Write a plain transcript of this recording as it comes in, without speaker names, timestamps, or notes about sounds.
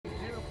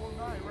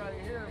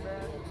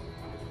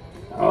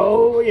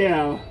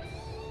yeah.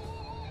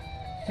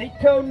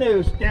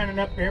 SECONews standing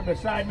up here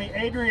beside me.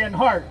 Adrian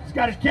Hart. He's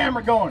got his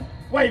camera going.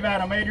 Wave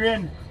at him,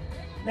 Adrian.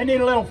 They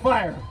need a little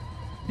fire.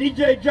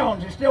 DJ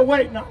Jones is still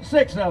waiting on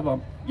 6 of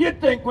them.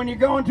 You'd think when you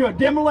go into a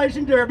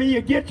demolition derby,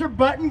 you get your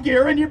butt in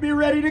gear and you'd be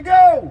ready to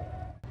go.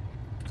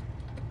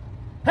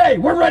 Hey,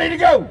 we're ready to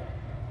go.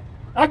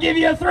 I'll give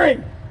you a 3,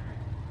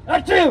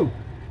 a 2,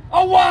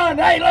 a 1.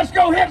 Hey, let's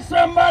go hit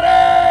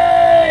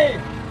somebody.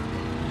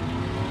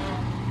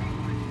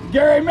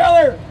 Gary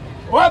Miller.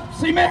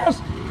 Whoops, he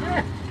missed.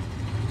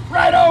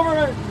 Right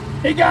over it.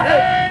 He got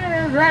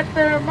it. Right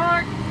there,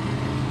 Mark.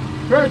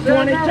 First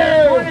 22.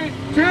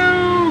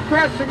 22,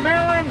 Crescent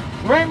Mellon,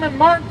 Raymond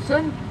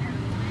Martinson.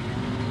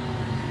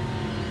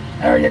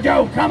 There you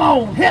go. Come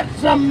on, hit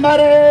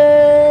somebody.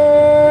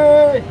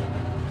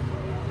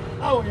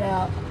 Oh,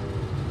 yeah.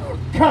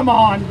 Come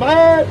on,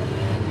 bud.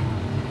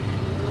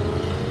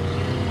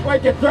 We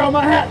could throw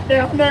my hat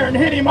down there and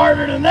hit him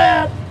harder than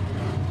that.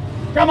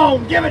 Come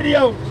on, give it the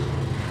Oaks.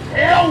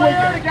 Yeah, we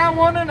already got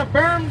one in the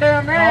berm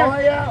down there. Oh,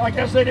 yeah. I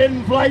guess they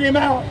didn't flag him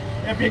out.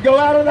 If you go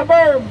out of the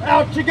berm,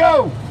 out you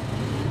go.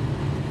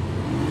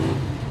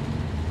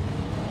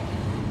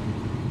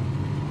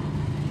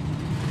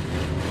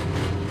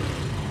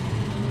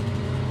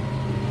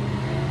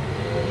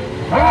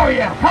 Oh,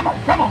 yeah. Come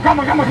on, come on, come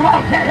on, come on, come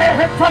on.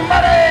 Hit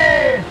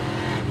somebody.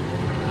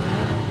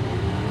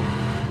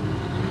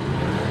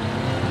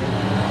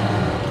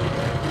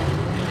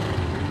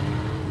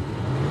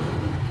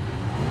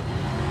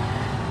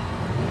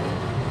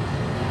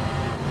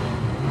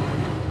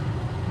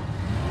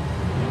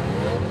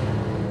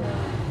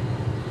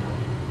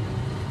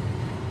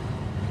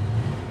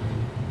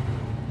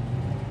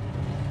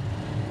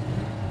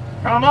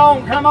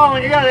 Come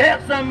on, you gotta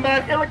hit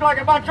somebody. You look like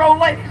a bunch of old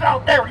ladies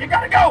out there. You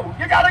gotta go,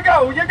 you gotta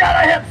go, you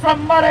gotta hit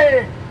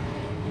somebody.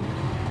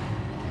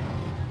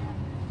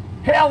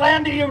 Hell,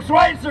 Andy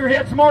Schweitzer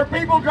hits more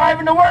people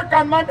driving to work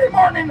on Monday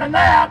morning than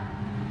that.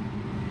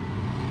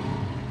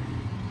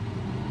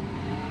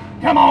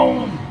 Come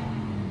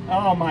on.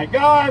 Oh my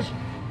gosh.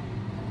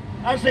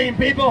 I've seen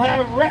people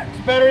have wrecks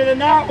better than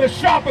that with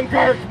shopping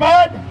carts,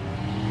 bud.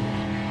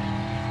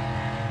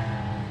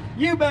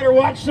 You better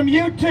watch some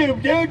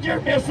YouTube, dude.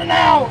 You're missing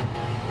out.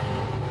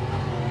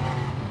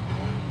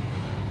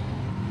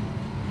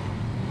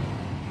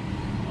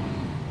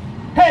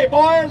 Hey,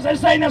 boys,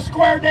 this ain't a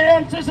square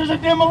dance. This is a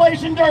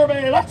demolition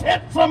derby. Let's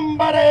hit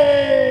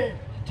somebody.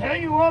 Tell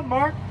you what,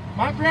 Mark,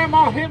 my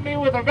grandma hit me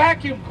with a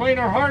vacuum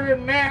cleaner harder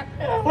than that.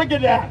 Yeah, look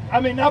at that. I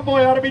mean, that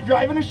boy ought to be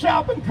driving a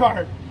shopping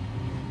cart.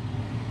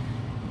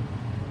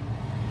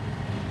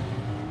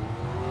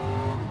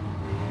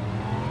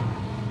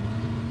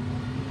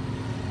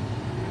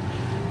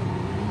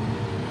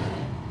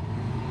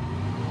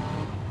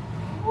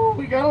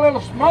 We got a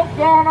little smoke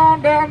going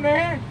on down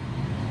there.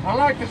 I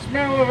like the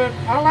smell of it.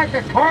 I like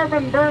the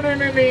carbon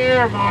burning in the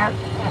air, Mark.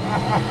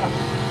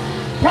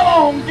 Come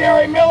on,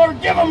 Gary Miller,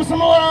 give him some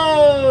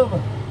love.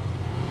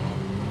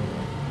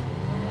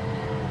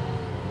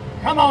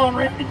 Come on,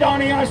 Randy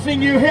Donnie, I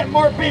seen you hit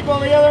more people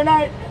the other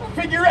night in a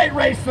figure 8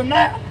 race than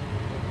that.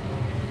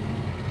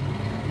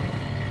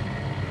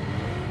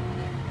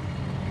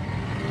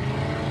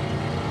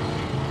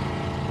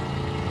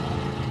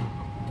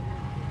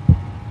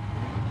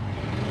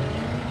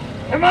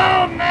 Come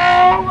on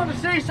now, I want to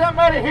see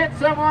somebody hit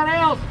someone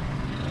else.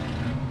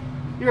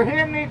 You're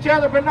hitting each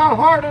other, but not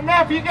hard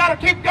enough. You got to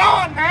keep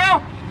going now.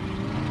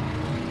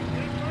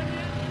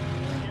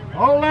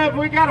 Hold up,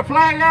 we got a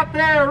flag up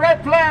there, a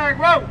red flag.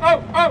 Whoa,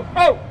 oh, oh,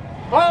 oh.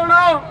 Hold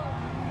on.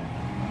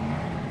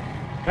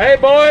 Hey,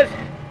 boys.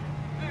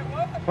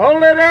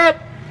 Hold it up.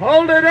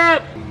 Hold it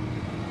up.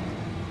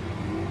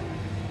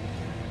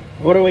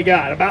 What do we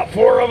got? About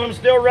 4 of them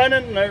still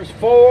running. There's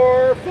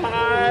 4,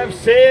 5,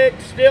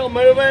 6 still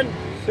moving.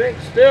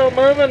 6 still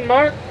moving,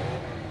 Mark.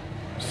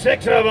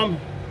 6 of them.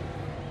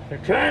 They're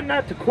trying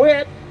not to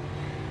quit.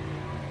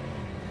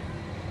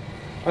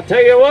 I'll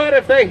tell you what,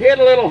 if they hit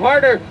a little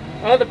harder,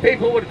 other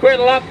people would quit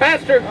a lot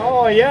faster.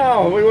 Oh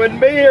yeah, we wouldn't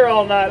be here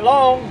all night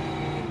long.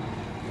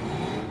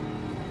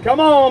 Come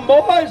on,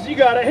 boys, you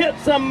gotta hit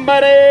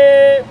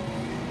somebody.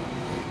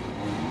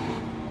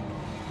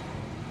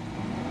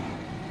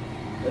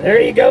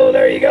 There you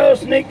go,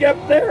 sneak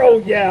up there. Oh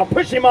yeah,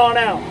 push him on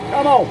out.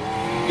 Come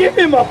on, give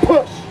him a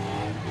push.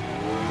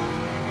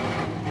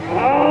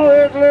 Oh,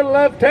 there's a little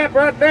love tap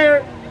right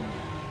there.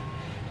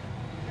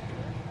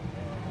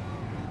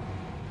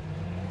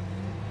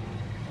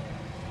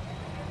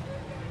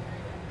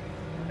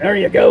 There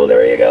you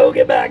go,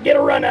 get back, get a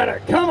run at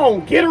her. Come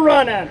on, get a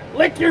run at her.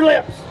 Lick your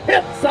lips,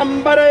 hit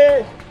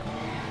somebody.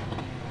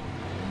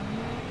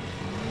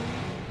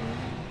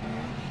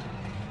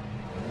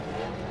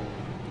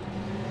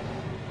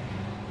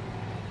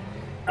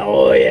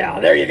 Oh yeah,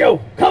 there you go,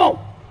 come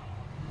on.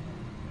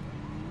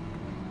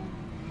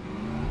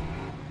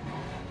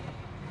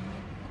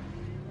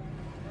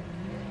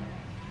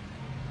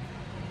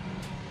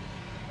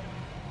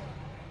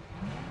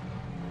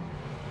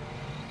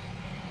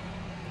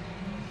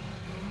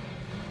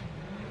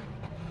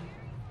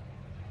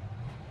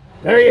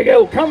 There you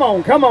go. Come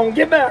on, come on.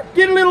 Get back.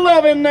 Get a little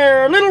love in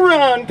there. A little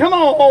run. Come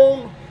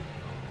on.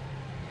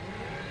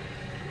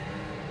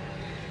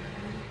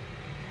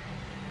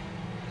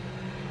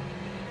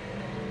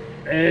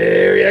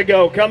 There you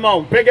go. Come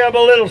on. Pick up a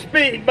little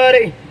speed,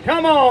 buddy.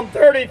 Come on,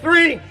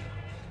 33.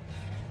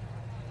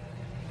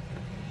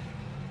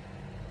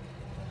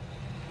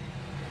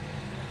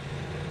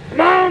 Come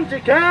on,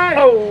 Jakai.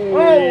 Oh,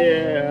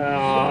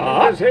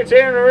 yeah. Just hits you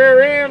in the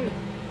rear end.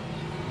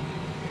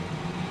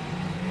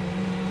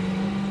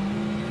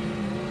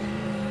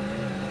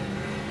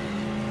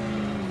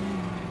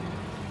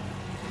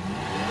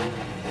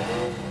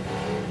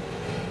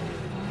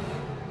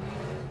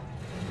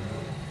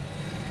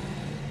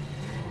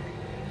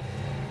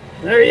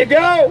 There you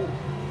go.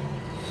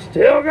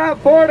 Still got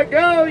 4 to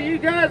go. You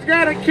guys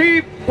got to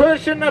keep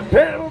pushing the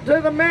pedal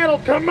to the metal.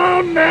 Come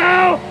on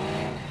now.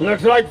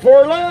 Looks like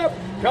 4 left.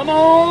 Come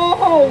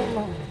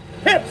on.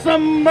 Hit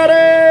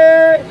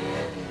somebody.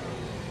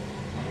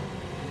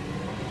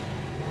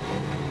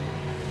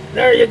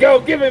 There you go.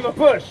 Give him a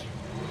push.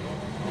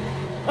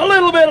 A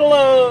little bit of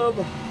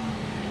love.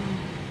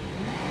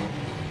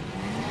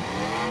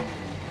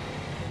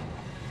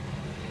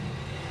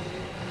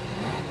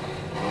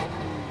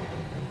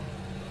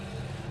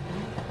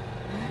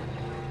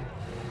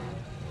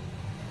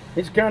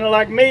 He's kind of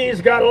like me.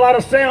 He's got a lot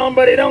of sound,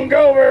 but he don't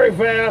go very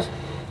fast.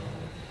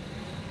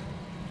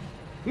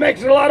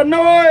 Makes a lot of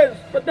noise,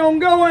 but don't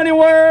go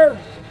anywhere.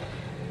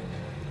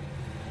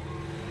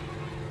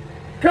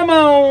 Come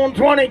on,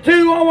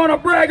 22. I want to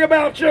brag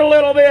about you a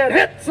little bit.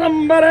 Hit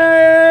somebody.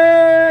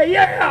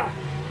 Yeah.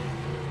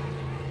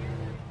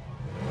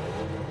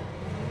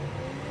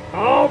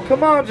 Oh,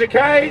 come on,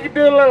 Jakai. You can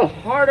do a little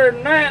harder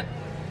than that.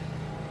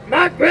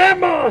 My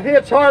grandma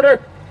hits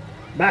harder.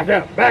 Back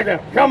up, back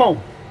up. Come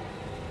on.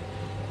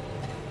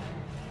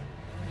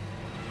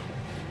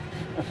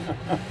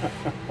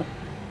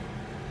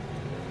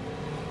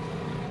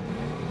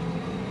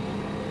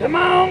 Come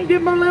on,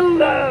 give him a little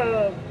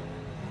love.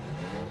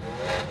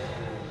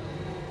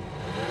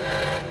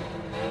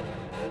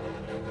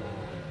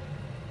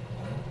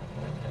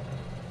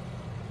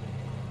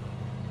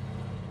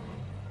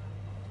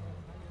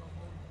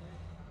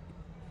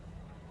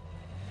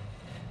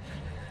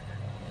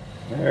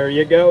 There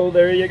you go,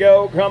 there you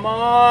go. Come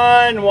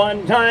on,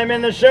 one time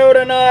in the show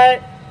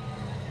tonight.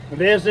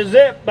 This is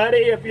it, buddy.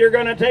 If you're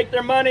going to take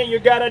their money, you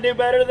got to do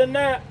better than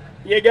that.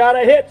 You got to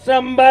hit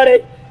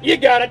somebody. You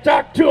got to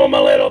talk to them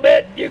a little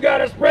bit. You got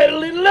to spread a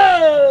little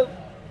love.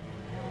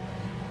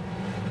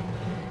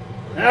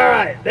 All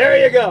right,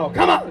 there you go.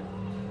 Come on.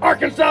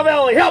 Arkansas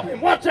Valley, help him.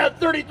 Watch that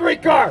 33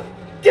 car.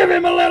 Give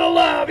him a little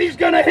love. He's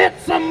going to hit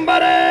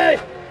somebody.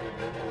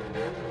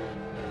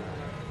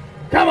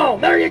 Come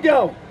on, there you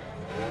go.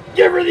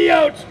 Give her the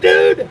oats,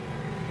 dude.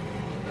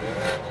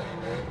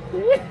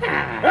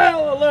 Yeah.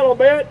 Well, a little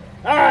bit.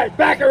 All right,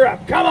 back her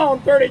up. Come on,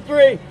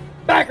 33.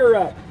 Back her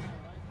up.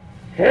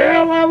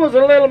 Hell, that was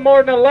a little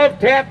more than a love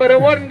tap, but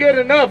it wasn't good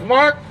enough,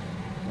 Mark.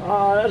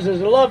 Oh, this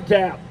is a love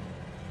tap.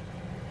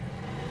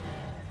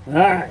 All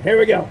right, here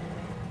we go.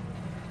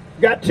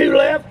 Got 2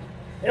 left.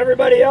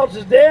 Everybody else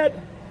is dead.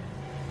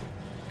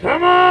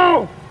 Come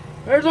on.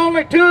 There's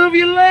only 2 of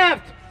you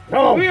left. Come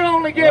on. We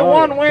only get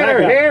one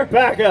winner here.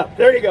 Back up.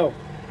 There you go.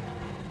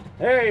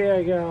 There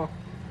you go.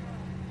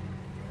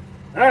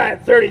 All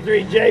right,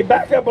 33J,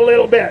 back up a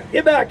little bit.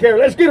 Get back here.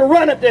 Let's get a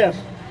run at this.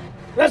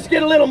 Let's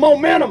get a little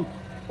momentum.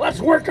 Let's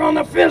work on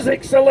the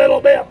physics a little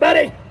bit,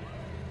 buddy.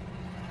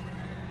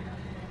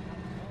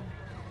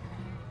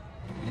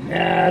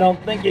 Nah, I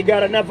don't think you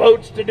got enough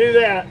oats to do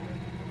that.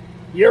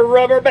 Your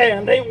rubber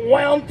band ain't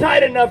wound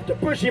tight enough to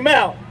push him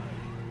out.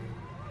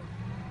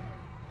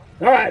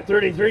 All right,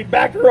 33,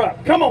 back her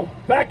up. Come on,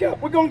 back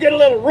up. We're going to get a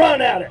little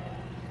run at it.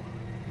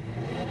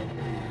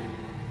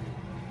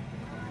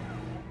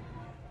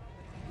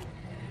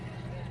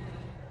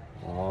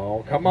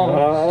 Oh, come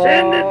on.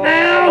 Send it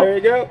now. There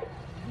you go.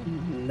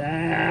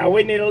 Nah,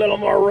 we need a little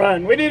more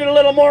run. We need a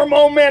little more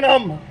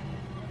momentum.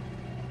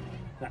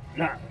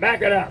 Nah,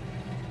 back it up.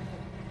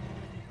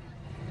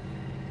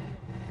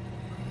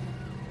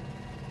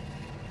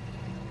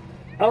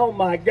 Oh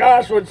my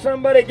gosh, would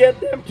somebody get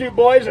them 2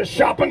 boys a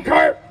shopping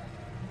cart?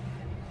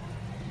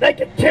 They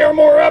could tear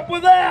more up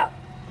with that.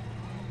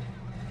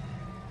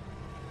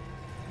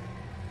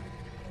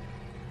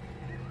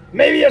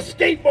 Maybe a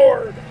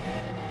skateboard,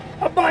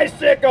 a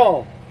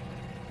bicycle.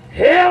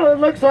 Hell, it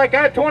looks like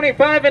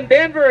I-25 in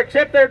Denver,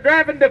 except they're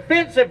driving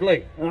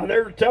defensively. Oh,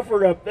 they're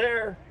tougher up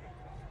there.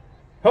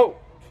 Oh.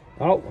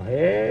 Oh,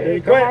 hey,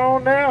 You come quit.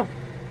 on now.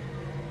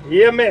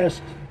 You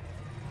missed.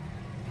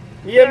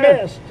 You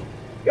missed.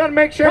 You got to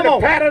make sure Come to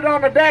on. pat it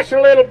on the dash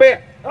a little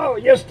bit. Oh,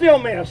 you still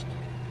missed.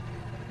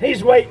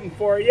 He's waiting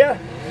for you.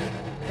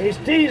 He's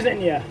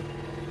teasing you.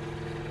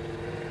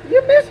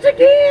 You missed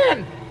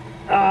again.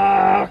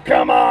 Oh,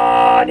 come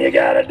on. You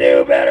got to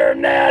do better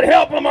than that.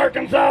 Help him,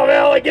 Arkansas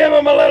Valley. Give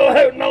him a little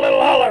hoot and a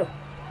little holler.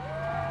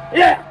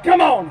 Yeah,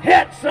 come on.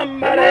 Hit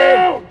somebody.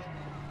 Come on.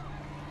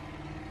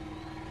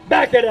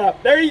 Back it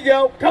up. There you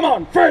go. Come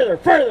on. Further,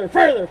 further,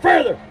 further,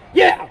 further.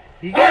 Yeah.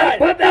 You gotta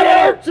put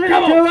that oats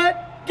into it.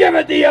 Give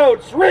it the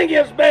oats. Ring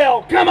his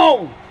bell. Come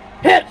on.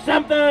 Hit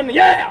something.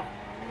 Yeah.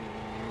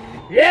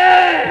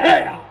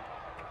 Yeah.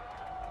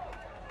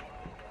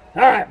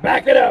 All right,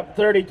 back it up,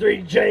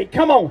 33J.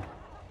 Come on.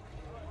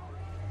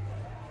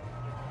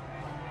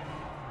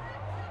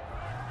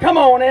 Come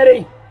on,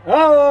 Eddie.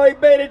 Oh, he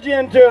baited you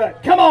into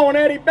it. Come on,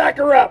 Eddie. Back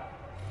her up.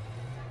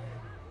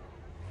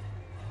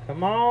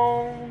 Come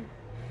on.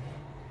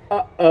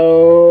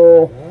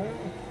 Uh-oh.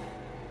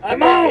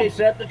 Come on. He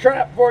set the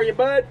trap for you,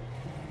 bud.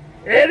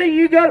 Eddie,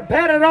 you got to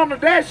pat it on the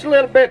dash a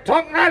little bit.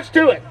 Talk nice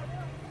to it.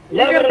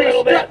 Love it a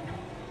little bit.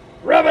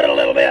 Rub it a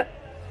little bit.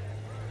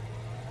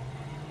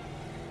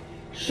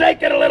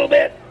 Shake it a little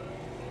bit.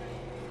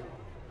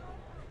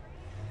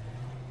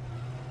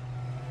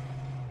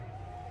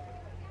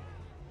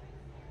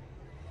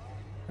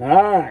 All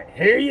right,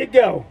 here you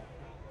go.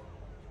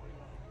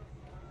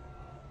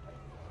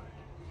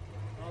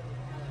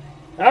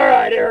 All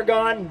right,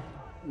 Aragon.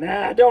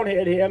 Nah, don't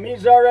hit him.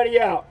 He's already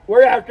out.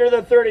 We're after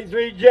the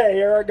 33J,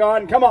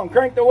 Aragon. Come on,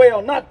 crank the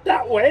wheel. Not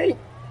that way.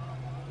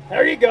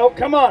 There you go.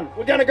 Come on.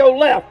 We're going to go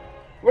left.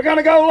 We're going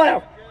to go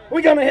left.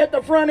 We're going to hit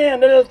the front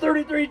end of the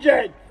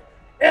 33J.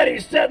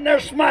 Eddie's sitting there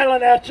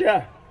smiling at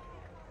you.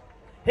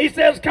 He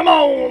says, come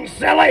on,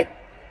 silly.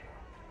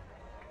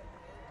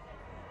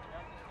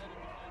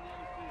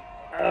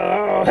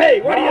 Oh,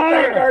 hey, what do you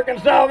think,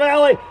 Arkansas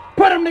Valley?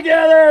 Put them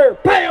together.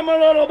 Pay them a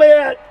little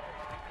bit.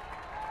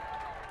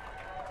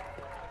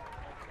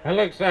 That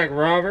looks like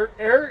Robert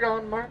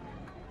Aragon, Mark.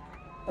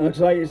 Looks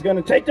like he's going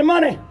to take the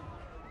money.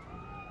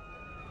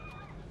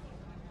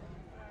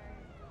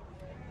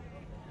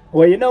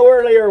 Well, you know,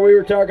 earlier we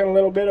were talking a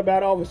little bit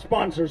about all the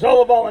sponsors, all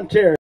the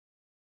volunteers.